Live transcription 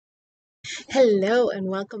Hello and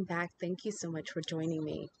welcome back. Thank you so much for joining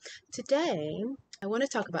me. Today, I want to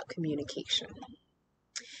talk about communication.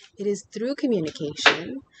 It is through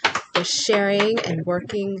communication, the sharing and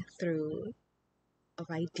working through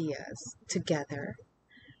of ideas together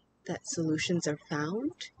that solutions are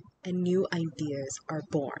found and new ideas are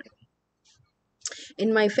born.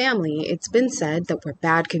 In my family, it's been said that we're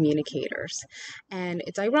bad communicators. And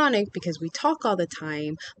it's ironic because we talk all the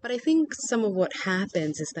time, but I think some of what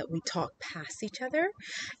happens is that we talk past each other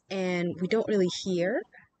and we don't really hear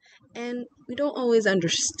and we don't always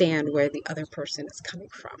understand where the other person is coming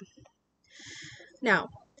from. Now,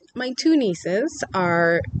 my two nieces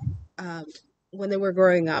are, um, when they were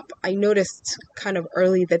growing up, I noticed kind of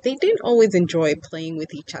early that they didn't always enjoy playing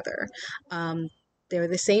with each other. Um, they're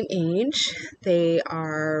the same age, they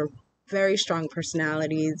are very strong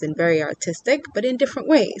personalities and very artistic, but in different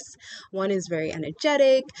ways. One is very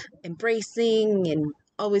energetic, embracing, and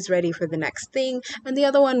always ready for the next thing, and the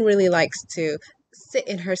other one really likes to sit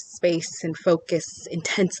in her space and focus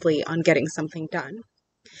intensely on getting something done.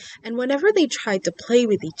 And whenever they tried to play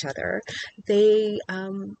with each other, they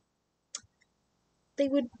they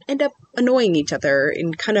would end up annoying each other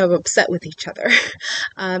and kind of upset with each other,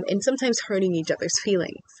 and sometimes hurting each other's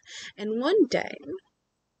feelings. And one day,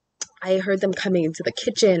 I heard them coming into the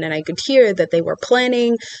kitchen, and I could hear that they were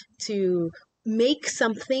planning to make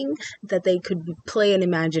something that they could play an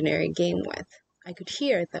imaginary game with. I could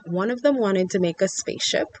hear that one of them wanted to make a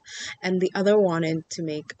spaceship and the other wanted to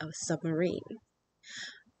make a submarine.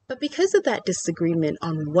 But because of that disagreement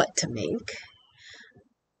on what to make,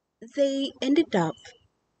 they ended up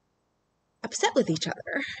upset with each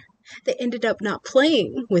other. They ended up not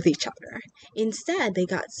playing with each other. Instead, they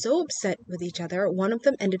got so upset with each other, one of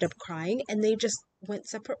them ended up crying and they just went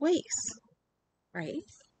separate ways, right?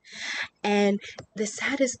 And the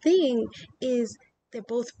saddest thing is they're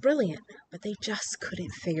both brilliant, but they just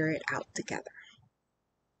couldn't figure it out together.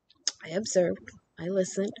 I observed, I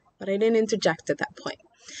listened, but I didn't interject at that point.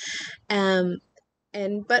 Um,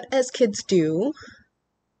 but as kids do,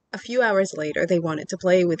 a few hours later, they wanted to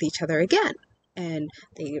play with each other again. And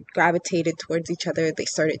they gravitated towards each other. They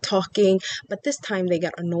started talking, but this time they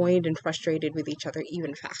got annoyed and frustrated with each other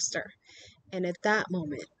even faster. And at that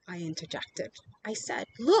moment, I interjected. I said,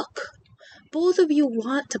 "Look, both of you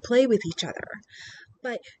want to play with each other,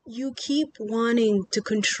 but you keep wanting to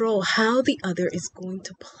control how the other is going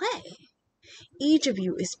to play. Each of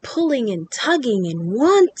you is pulling and tugging and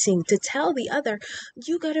wanting to tell the other,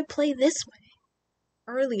 you gotta play this way.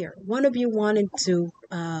 Earlier, one of you wanted to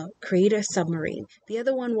create a submarine, the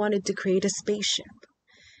other one wanted to create a spaceship.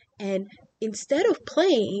 And instead of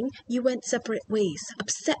playing, you went separate ways,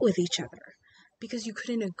 upset with each other because you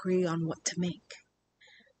couldn't agree on what to make.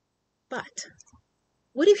 But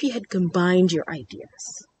what if you had combined your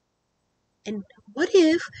ideas? And what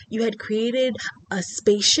if you had created a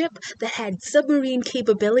spaceship that had submarine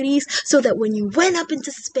capabilities so that when you went up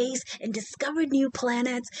into space and discovered new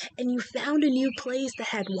planets and you found a new place that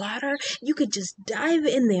had water, you could just dive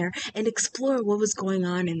in there and explore what was going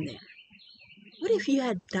on in there? What if you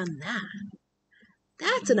had done that?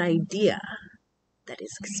 That's an idea that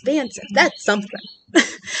is expansive. That's something,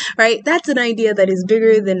 right? That's an idea that is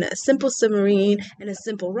bigger than a simple submarine and a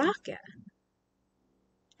simple rocket.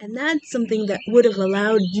 And that's something that would have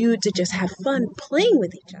allowed you to just have fun playing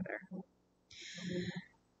with each other.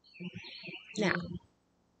 Now,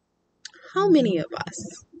 how many of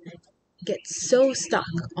us get so stuck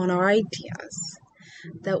on our ideas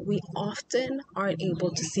that we often aren't able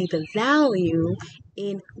to see the value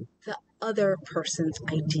in the other person's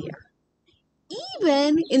idea?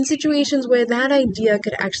 Even in situations where that idea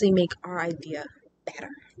could actually make our idea better.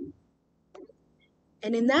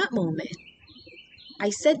 And in that moment, I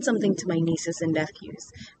said something to my nieces and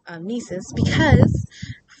nephews, nieces, because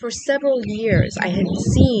for several years I had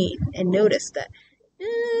seen and noticed that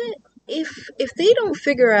if they don't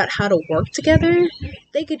figure out how to work together,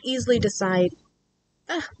 they could easily decide,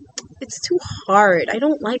 ah, it's too hard. I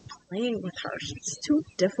don't like playing with her. It's too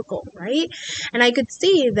difficult, right? And I could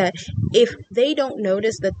see that if they don't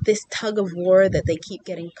notice that this tug of war that they keep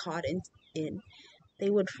getting caught in they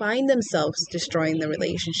would find themselves destroying the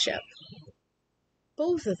relationship.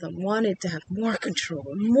 Both of them wanted to have more control,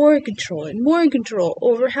 and more control, and more control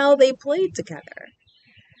over how they played together.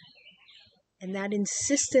 And that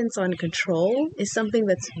insistence on control is something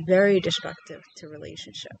that's very destructive to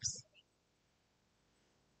relationships.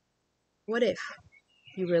 What if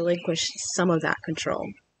you relinquished some of that control,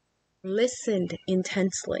 listened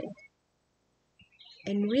intensely,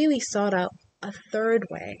 and really sought out a third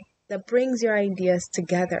way that brings your ideas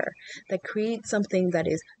together, that creates something that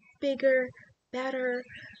is bigger, better,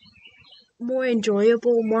 more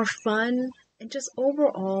enjoyable, more fun, and just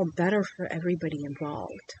overall better for everybody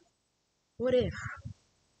involved? What if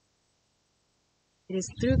it is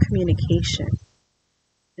through communication,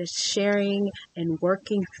 the sharing and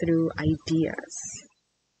working through ideas,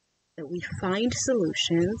 that we find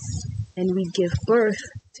solutions and we give birth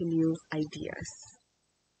to new ideas?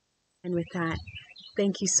 And with that,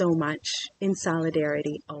 thank you so much. In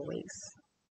solidarity, always.